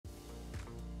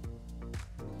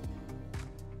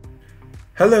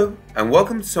Hello and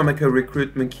welcome to Someka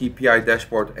Recruitment KPI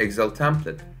Dashboard Excel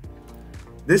template.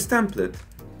 This template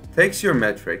takes your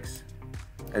metrics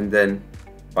and then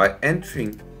by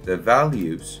entering the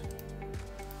values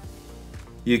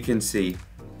you can see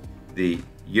the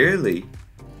yearly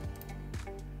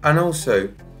and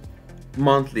also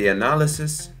monthly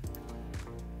analysis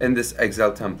in this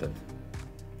Excel template.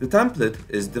 The template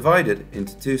is divided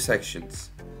into two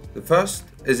sections. The first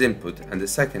is input and the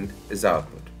second is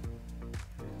output.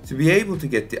 To be able to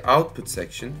get the output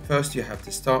section, first you have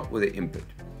to start with the input.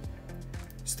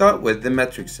 Start with the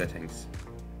metric settings.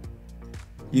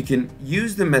 You can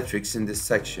use the metrics in this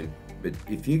section, but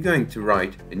if you're going to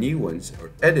write a new ones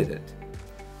or edit it,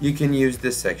 you can use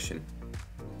this section.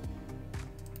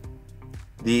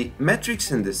 The metrics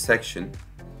in this section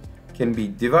can be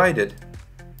divided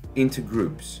into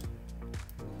groups,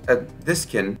 and this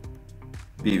can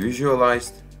be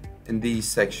visualized in these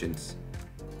sections.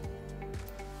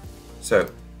 So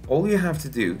all you have to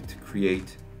do to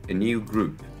create a new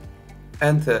group,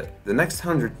 enter the next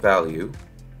 100 value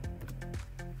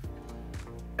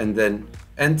and then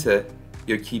enter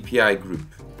your KPI group.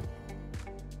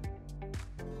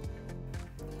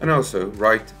 And also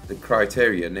write the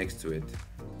criteria next to it.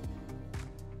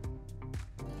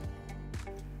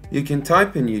 You can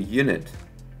type in your unit,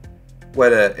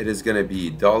 whether it is going to be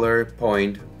dollar,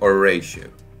 point or ratio.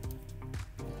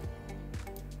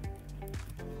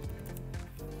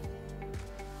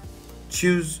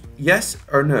 Choose yes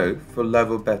or no for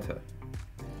level better.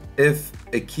 If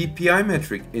a KPI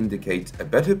metric indicates a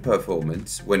better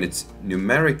performance when it's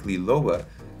numerically lower,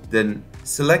 then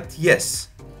select yes.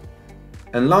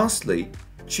 And lastly,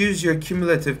 choose your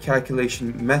cumulative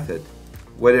calculation method,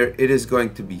 whether it is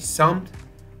going to be summed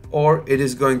or it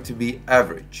is going to be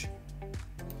average.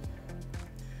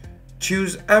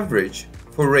 Choose average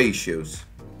for ratios,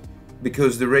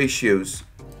 because the ratios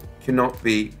cannot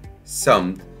be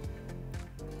summed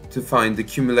to find the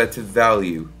cumulative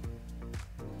value.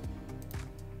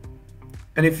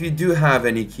 And if you do have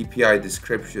any KPI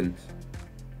descriptions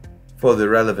for the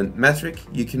relevant metric,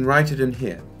 you can write it in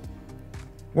here.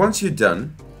 Once you're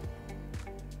done,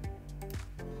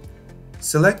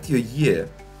 select your year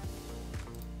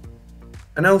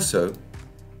and also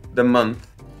the month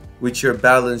which your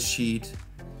balance sheet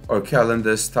or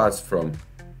calendar starts from.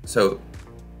 So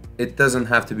it doesn't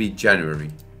have to be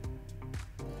January.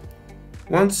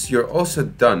 Once you're also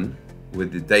done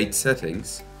with the date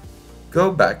settings,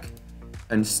 go back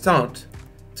and start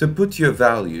to put your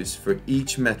values for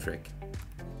each metric.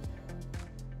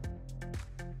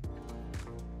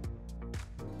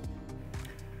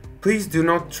 Please do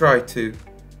not try to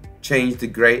change the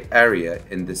gray area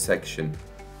in this section.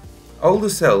 All the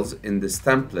cells in this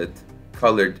template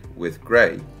colored with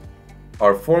gray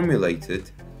are formulated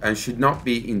and should not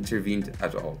be intervened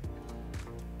at all.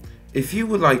 If you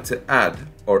would like to add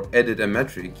or edit a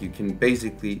metric, you can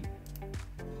basically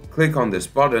click on this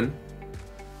button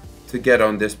to get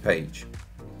on this page.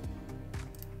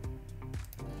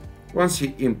 Once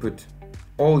you input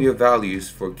all your values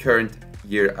for current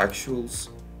year actuals,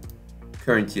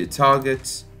 current year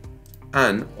targets,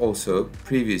 and also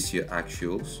previous year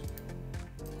actuals,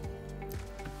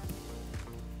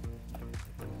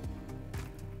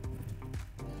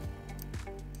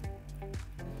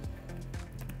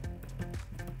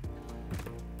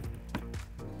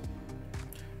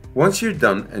 once you're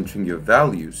done entering your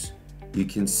values, you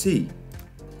can see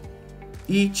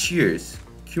each year's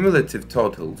cumulative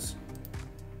totals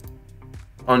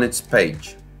on its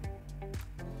page.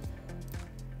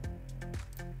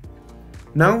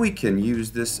 Now we can use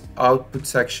this output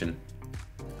section.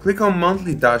 Click on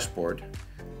monthly dashboard.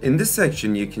 In this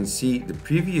section you can see the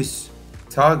previous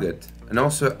target and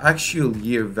also actual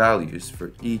year values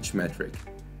for each metric.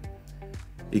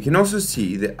 You can also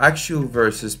see the actual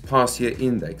versus past year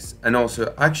index and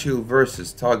also actual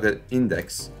versus target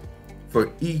index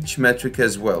for each metric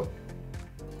as well.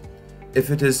 If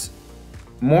it is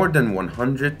more than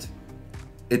 100,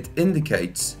 it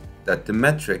indicates that the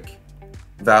metric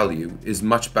value is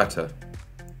much better,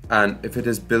 and if it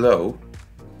is below,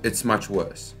 it's much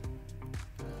worse.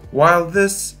 While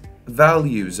these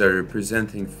values are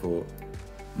representing for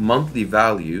monthly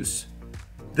values,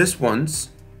 these ones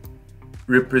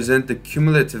represent the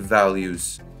cumulative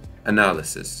values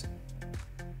analysis.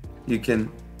 You can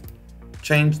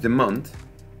change the month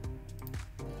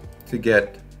to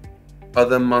get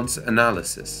other months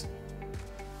analysis.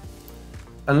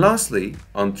 And lastly,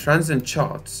 on trends and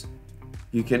charts,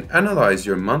 you can analyze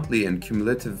your monthly and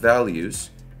cumulative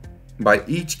values by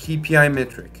each KPI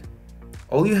metric.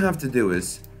 All you have to do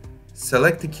is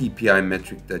select the KPI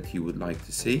metric that you would like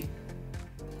to see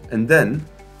And then,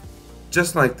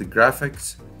 just like the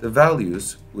graphics, the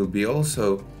values will be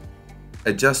also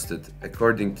adjusted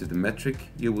according to the metric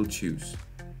you will choose.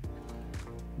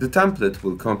 The template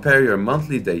will compare your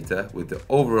monthly data with the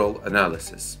overall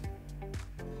analysis.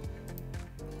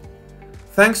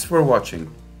 Thanks for watching,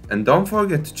 and don't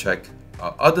forget to check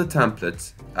our other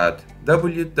templates at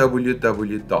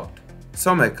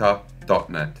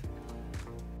www.someka.net.